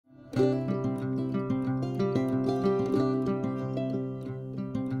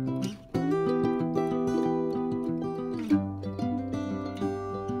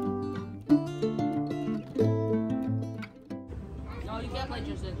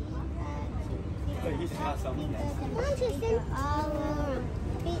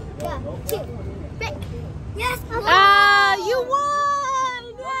Yes! Ah, you won!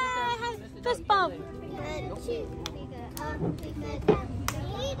 Yay! Fist bump.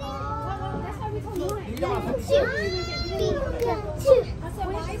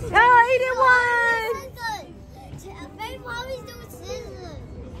 Oh, he did one!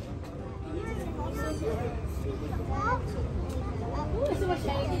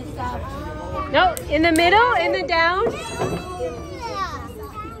 No, in the middle, in the down.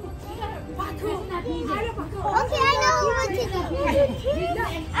 Okay, I know what to do.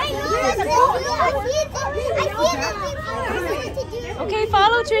 I know what to do. Okay,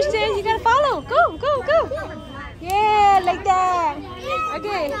 follow Tristan. You gotta follow. Go, go, go. Yeah, like that.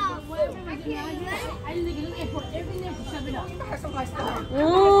 Okay.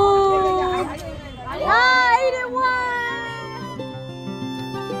 Ooh. Ah, he did one.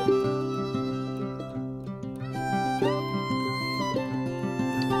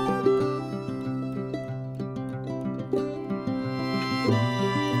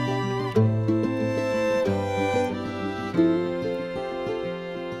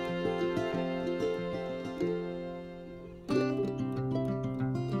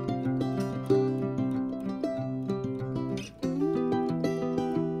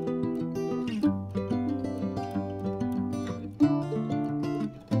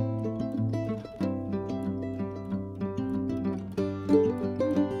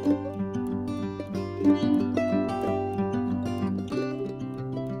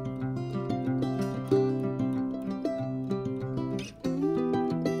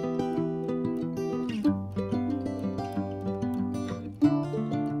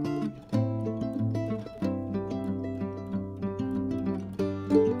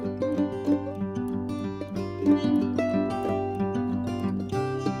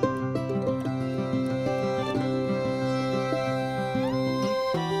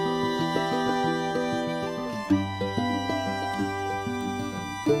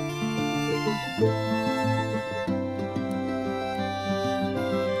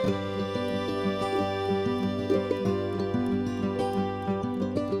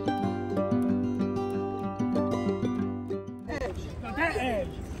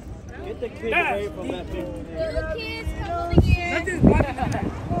 Get the kid away from that thing. You kids, come over here.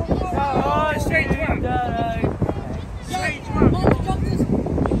 Oh, straight jump. Straight jump.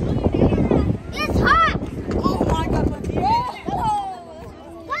 It's hot. Oh my God, look here.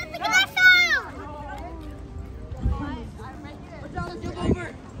 What? Look at that sound.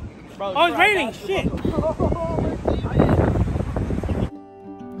 Oh, it's raining. Shit.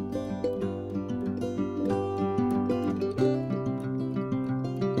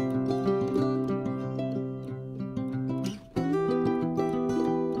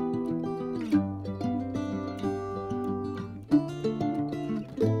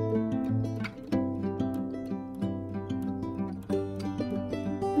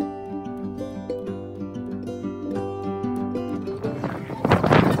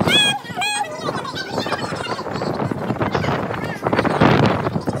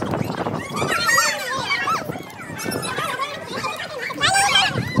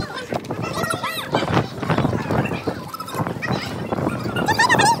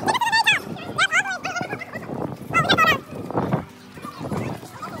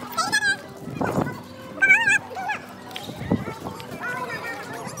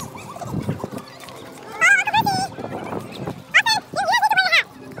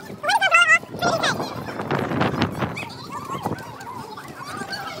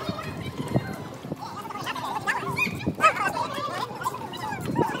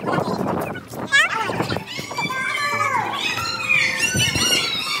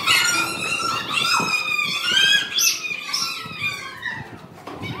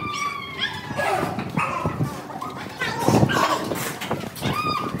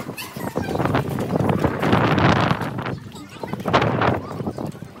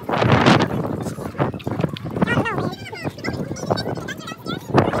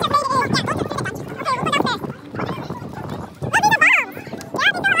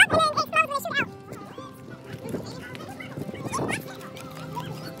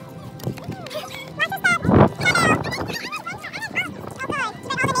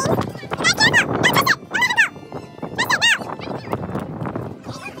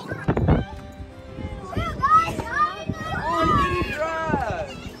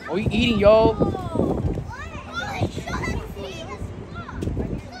 What are you eating, yo?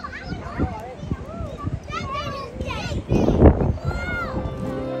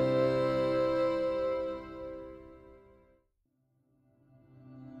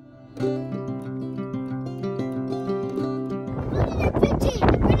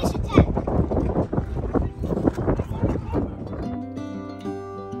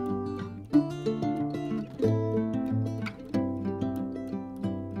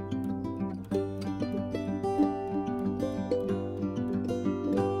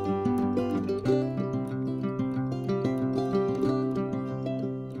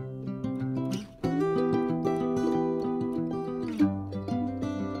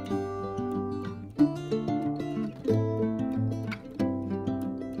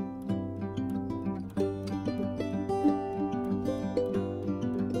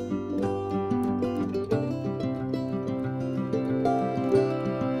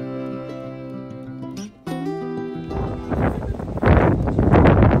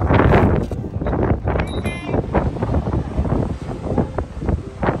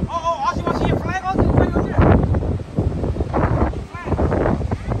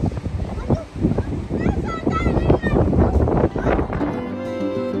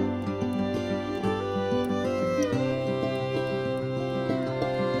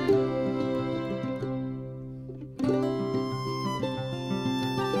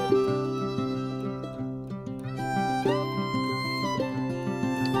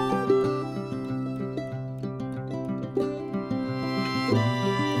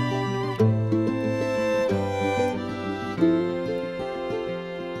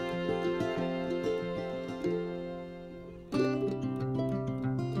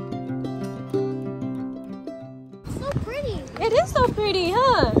 It is so pretty,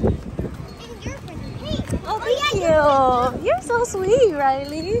 huh? And you're pretty. Hey. Oh, thank you. You're so sweet,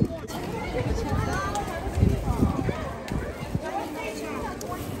 Riley.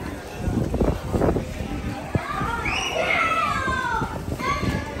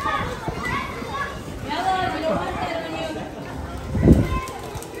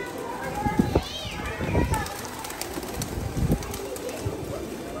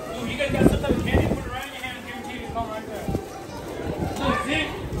 You guys got some type of candy? Put it right in your hand and give it to you. Come right there. Look, see?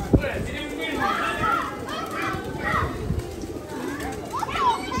 Look at it. See them green ones?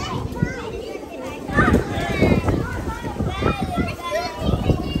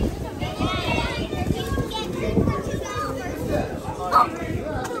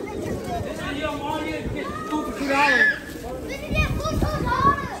 This is your mom. You get food for $2.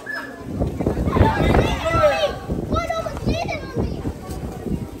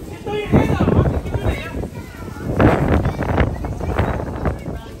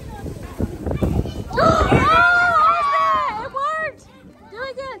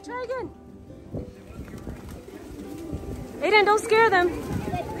 Aiden, don't scare them.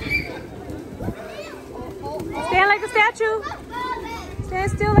 Stand like a statue.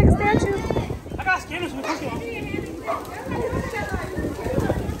 Stand still like a statue. I got scanners with this one.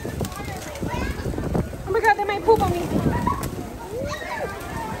 Oh my God, they might poop on me.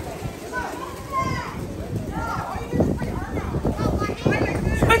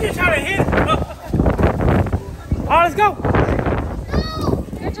 I just trying to hit. Alright, let's go.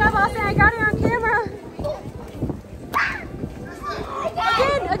 Good job, Austin. I got it on camera.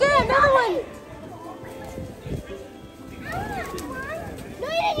 Again, another one.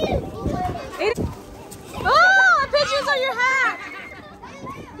 Oh, pictures on your hat.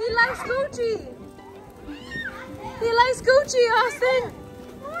 He likes Gucci. He likes Gucci, Austin.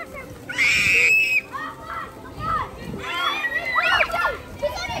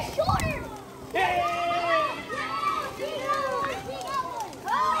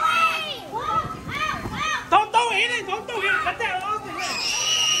 Don't throw it in. Don't throw it. Let that off the head.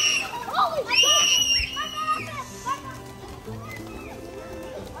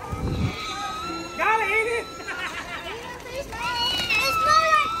 Got it, Aiden.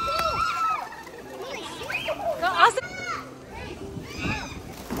 Austin.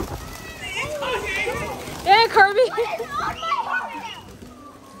 Yeah, Kirby.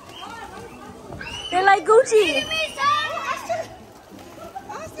 They like Gucci.